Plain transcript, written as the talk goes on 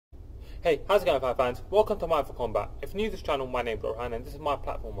Hey, how's it going, fight fans? Welcome to Mind for Combat. If you're new to this channel, my name's Rohan and this is my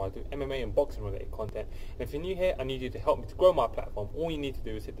platform where I do MMA and boxing related content. And if you're new here, I need you to help me to grow my platform. All you need to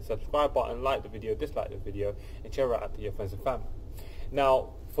do is hit the subscribe button, like the video, dislike the video, and share it out to your friends and family.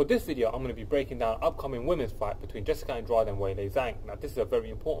 Now, for this video, I'm going to be breaking down upcoming women's fight between Jessica Andrade and Weili Zhang. Now, this is a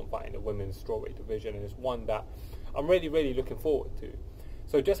very important fight in the women's strawweight division, and it's one that I'm really looking forward to.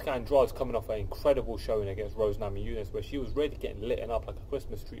 So Jessica Andrade's coming off an incredible showing against Rose Namajunas, where she was really getting lit up like a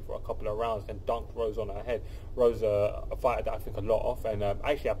Christmas tree for a couple of rounds, then dunked Rose on her head. Rose, a fighter that I think a lot of, and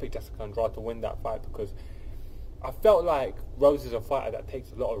actually I picked Jessica Andrade to win that fight because I felt like Rose is a fighter that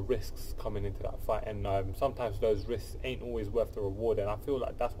takes a lot of risks coming into that fight, and sometimes those risks ain't always worth the reward, and I feel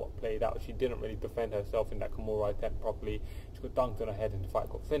like that's what played out. She didn't really defend herself in that Kimura attempt properly. She got dunked on her head and the fight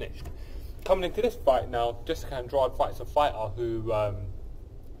got finished. Coming into this fight now, Jessica Andrade fights a fighter who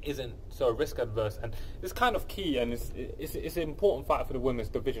isn't so risk adverse, and it's kind of key, and it's an important fight for the women's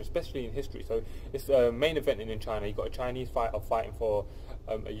division, especially in history. So it's a main event in China. You got a Chinese fighter fighting for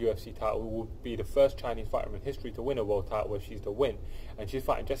a UFC title, who will be the first Chinese fighter in history to win a world title, where she's the win, and she's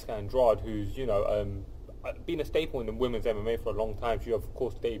fighting Jessica Andrade, who's been a staple in the women's MMA for a long time. She of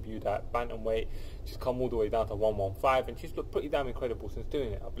course debuted at bantamweight. She's come all the way down to 115, and she's looked pretty damn incredible since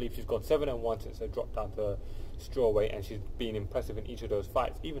doing it. I believe she's gone 7-1 since they dropped down to strawweight, and she's been impressive in each of those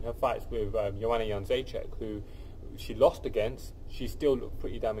fights. Even her fights with Joanna Jędrzejczyk, who she lost against, she still looked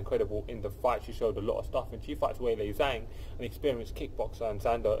pretty damn incredible in the fight. She showed a lot of stuff, and she fights Weili Zhang, an experienced kickboxer and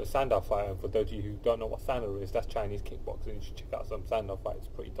Sanda fighter. And for those of you who don't know what Sanda is, that's Chinese kickboxing. You should check out some Sanda fights,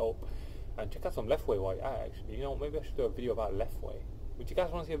 pretty dope. And check out some left way while you're at, actually. You know, maybe I should do a video about left way. Would you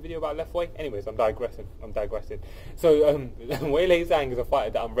guys want to see a video about left way? Anyways, I'm digressing. So, Weili Zhang is a fighter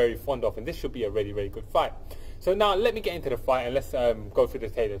that I'm very fond of, and this should be a really good fight. So now, let me get into the fight, and let's go through the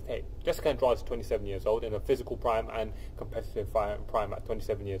tape. Jessica Andrade is 27 years old, in a physical prime and competitive prime at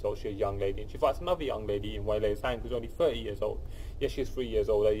 27 years old. She's a young lady, and she fights another young lady in Weili Zhang, who's only 30 years old. Yes, she's 3 years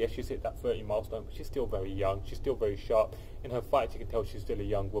older. Yes, she's hit that 30 milestone, but she's still very young. She's still very sharp. In her fights, you can tell she's still a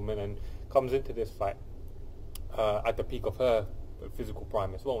young woman, and comes into this fight at the peak of her physical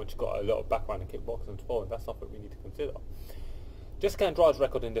prime as well, and she's got a lot of background in kickboxing as well, and that's something we need to consider. Jessica Andrade's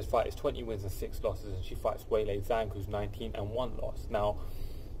record in this fight is 20 wins and 6 losses, and she fights Weili Zhang, who's 19 and 1 loss. Now,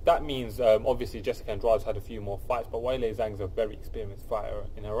 that means obviously Jessica Andrade's had a few more fights, but Weili Zhang's a very experienced fighter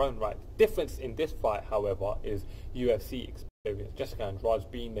in her own right. The difference in this fight, however, is UFC experience. Jessica Andrade's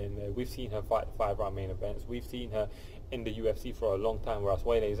been in there. We've seen her fight the 5-round main events. We've seen her in the UFC for a long time, whereas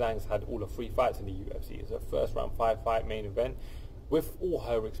Weili Zhang's had all the 3 fights in the UFC. It's her first round 5-fight main event. With all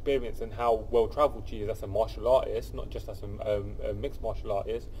her experience and how well travelled she is as a martial artist, not just as a mixed martial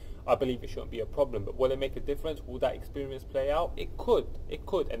artist, I believe it shouldn't be a problem. But will it make a difference? Will that experience play out? It could,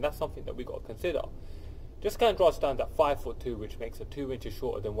 and that's something that we got to consider. Jessica Andrade stands at 5'2", which makes her 2 inches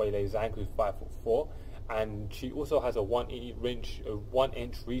shorter than Weili Zhang, who's 5'4", and she also has a 1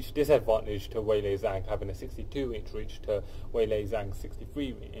 inch reach disadvantage to Weili Zhang, having a 62-inch reach to Weili Zhang's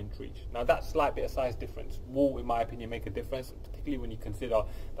 63-inch reach. Now, that slight bit of size difference will, in my opinion, make a difference, particularly when you consider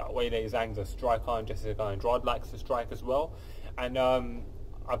that Weili Zhang's a striker and Jessica Andrade likes to strike as well. And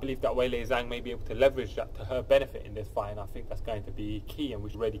I believe that Weili Zhang may be able to leverage that to her benefit in this fight, and I think that's going to be key, and we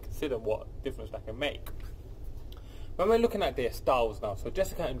should really consider what difference that can make. When we're looking at their styles now, so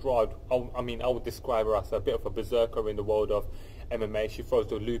Jessica Andrade, I would describe her as a bit of a berserker in the world of MMA. She throws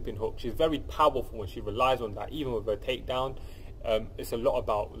the looping hook. She's very powerful when she relies on that, even with her takedown. It's a lot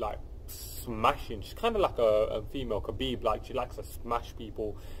about like smashing. She's kind of like a female Khabib. Like, she likes to smash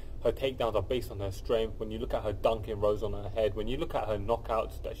people. Her takedowns are based on her strength. When you look at her dunking Rose on her head, when you look at her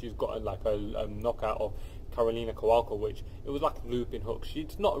knockouts that she's gotten, like a knockout of Karolina Kowalka, which it was like a looping hook.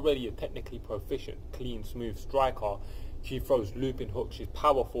 She's not really a technically proficient, clean, smooth striker. She throws looping hooks. She's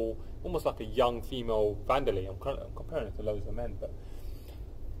powerful, almost like a young female Vanderlei. I'm comparing it to loads of men, but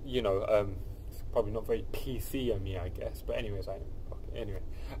you know, it's probably not very PC of me, I guess. But anyways,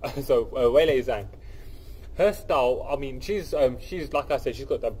 so Weili Zhang. Her style, I mean, she's like I said, she's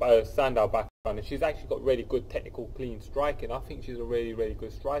got the Sandow background, and she's actually got really good technical, clean striking. I think she's a really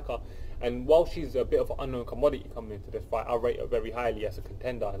good striker. And while she's a bit of an unknown commodity coming into this fight, I rate her very highly as a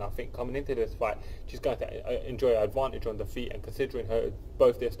contender. And I think coming into this fight, she's going to enjoy an advantage on the feet. And considering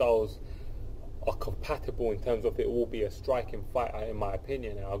both their styles are compatible in terms of it will be a striking fight, in my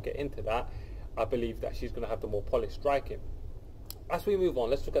opinion, and I'll get into that, I believe that she's going to have the more polished striking. as we move on,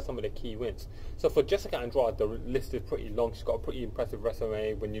 let's look at some of the key wins. So for Jessica Andrade, the list is pretty long. She's got a pretty impressive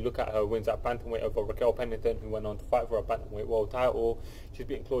resume. When you look at her wins at bantamweight over Raquel Pennington, who went on to fight for a bantamweight world title. She's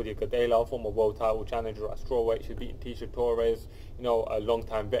beaten Claudia Gadelha, former world title challenger at strawweight. She's beaten Tisha Torres, you know, a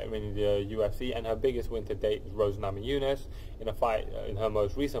long-time veteran in the UFC. And her biggest win to date is Rose Namajunas in a fight, in her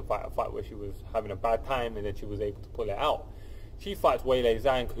most recent fight, a fight where she was having a bad time and then she was able to pull it out. She fights Weili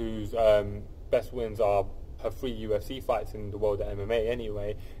Zhang, whose best wins are her 3 UFC fights in the world of MMA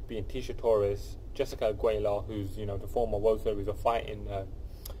anyway, being Tisha Torres, Jessica Aguilera, who's, you know, the former World Series of Fighting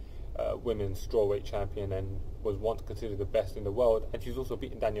women's strawweight champion and was once considered the best in the world, and she's also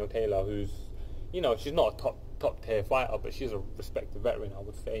beaten Danielle Taylor, who's, you know, she's not a top tier fighter, but she's a respected veteran, I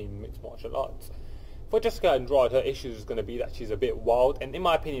would say, in mixed martial arts. For Jessica Andrade, her issue is going to be that she's a bit wild, and in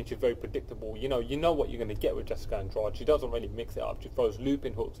my opinion, she's very predictable. You know what you're going to get with Jessica Andrade. She doesn't really mix it up. She throws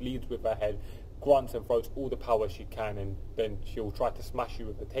looping hooks, leads with her head, grunts and throws all the power she can, and then she'll try to smash you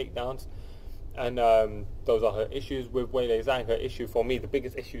with the takedowns. And those are her issues. With Weili Zhang, her issue for me, the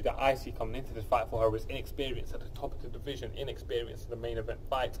biggest issue that I see coming into this fight for her is inexperience at the top of the division, inexperience in the main event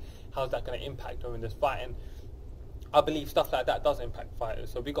fights. How's that going to impact her in this fight? And I believe stuff like that does impact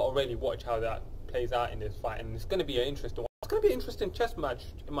fighters, so we got to really watch how that plays out in this fight, and it's going to be an interesting one. It's going to be an interesting chess match,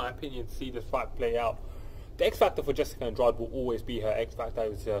 in my opinion, to see this fight play out. The X factor for Jessica Andrade will always be her X factor.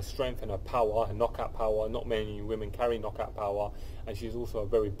 It's her strength and her power, her knockout power. Not many women carry knockout power, and she's also a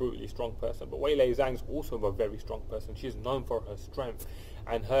very brutally strong person. But Weili Zhang's also a very strong person. She's known for her strength,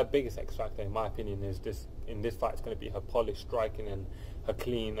 and her biggest X factor, in my opinion, is this. In this fight, it's going to be her polished striking and her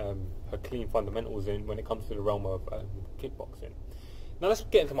clean fundamentals when it comes to the realm of kickboxing. Now let's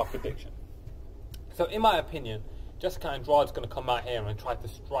get into my prediction. So in my opinion, Jessica Andrade is going to come out here and try to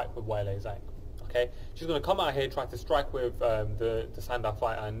strike with Weili Zhang. Okay, she's going to come out here and try to strike with the Sanda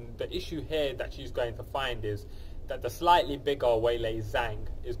fighter, and the issue here that she's going to find is that the slightly bigger Weili Zhang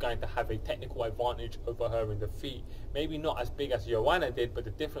is going to have a technical advantage over her in the feet. Maybe not as big as Joanna did, but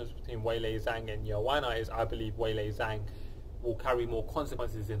the difference between Weili Zhang and Joanna is I believe Weili Zhang will carry more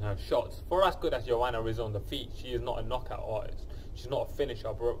consequences in her shots. For as good as Joanna is on the feet, she is not a knockout artist. She's not a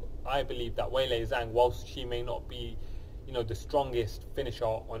finisher, but I believe that Weili Zhang, whilst she may not be, you know, the strongest finisher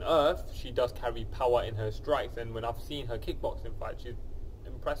on earth, she does carry power in her strikes, and when I've seen her kickboxing fight, she's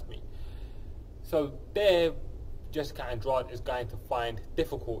impressed me. So there, Jessica Andrade is going to find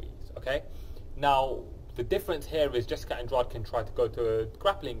difficulties, okay? Now, the difference here is Jessica Andrade can try to go to a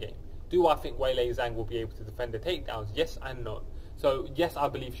grappling game. Do I think Weili Zhang will be able to defend the takedowns? Yes and no. So yes, I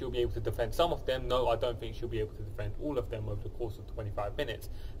believe she'll be able to defend some of them. No, I don't think she'll be able to defend all of them over the course of 25 minutes.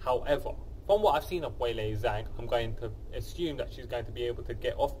 However, from what I've seen of Weili Zhang, I'm going to assume that she's going to be able to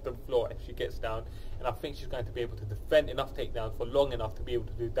get off the floor if she gets down, and I think she's going to be able to defend enough takedowns for long enough to be able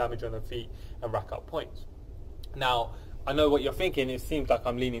to do damage on her feet and rack up points. Now, I know what you're thinking. It seems like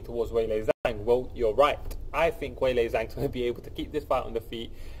I'm leaning towards Weili Zhang. Well, you're right. I think Weili Zhang's going to be able to keep this fight on the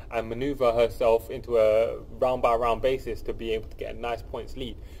feet and maneuver herself into a round-by-round basis to be able to get a nice points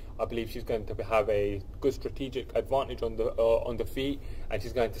lead. I believe she's going to have a good strategic advantage on the feet, and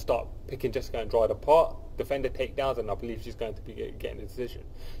she's going to start picking Jessica Andrade apart, defend the takedowns, and I believe she's going to be getting a decision.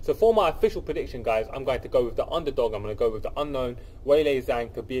 So for my official prediction, guys, I'm going to go with the underdog. I'm going to go with the unknown Weili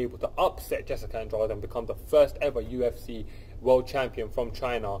Zhang to be able to upset Jessica Andrade and become the first ever UFC world champion from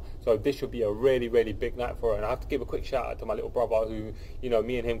China. So this should be a really, really big night for her. And I have to give a quick shout out to my little brother who, you know,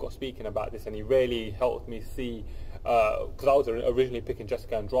 me and him got speaking about this, and he really helped me see, because I was originally picking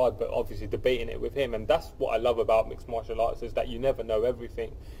Jessica Andrade, but obviously debating it with him. And that's what I love about mixed martial arts, is that you never know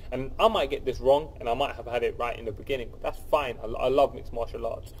everything. And I might get this wrong, and I might have had it right in the beginning, but that's fine. I love mixed martial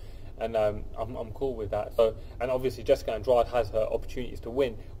arts, and I'm cool with that. So, and obviously Jessica Andrade has her opportunities to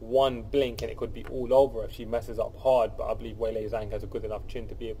win. One blink and it could be all over if she messes up hard, but I believe Weili Zhang has a good enough chin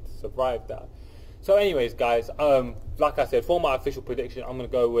to be able to survive that. So anyways, guys, like I said, for my official prediction, I'm going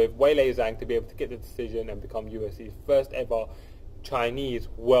to go with Weili Zhang to be able to get the decision and become UFC's first ever Chinese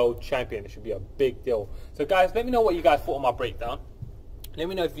world champion. It should be a big deal. So guys, let me know what you guys thought of my breakdown. Let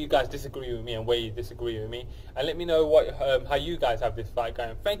me know if you guys disagree with me and where you disagree with me, and let me know what how you guys have this fight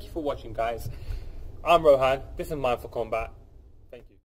going. Thank you for watching, guys. I'm Rohan. This is Mindful Combat.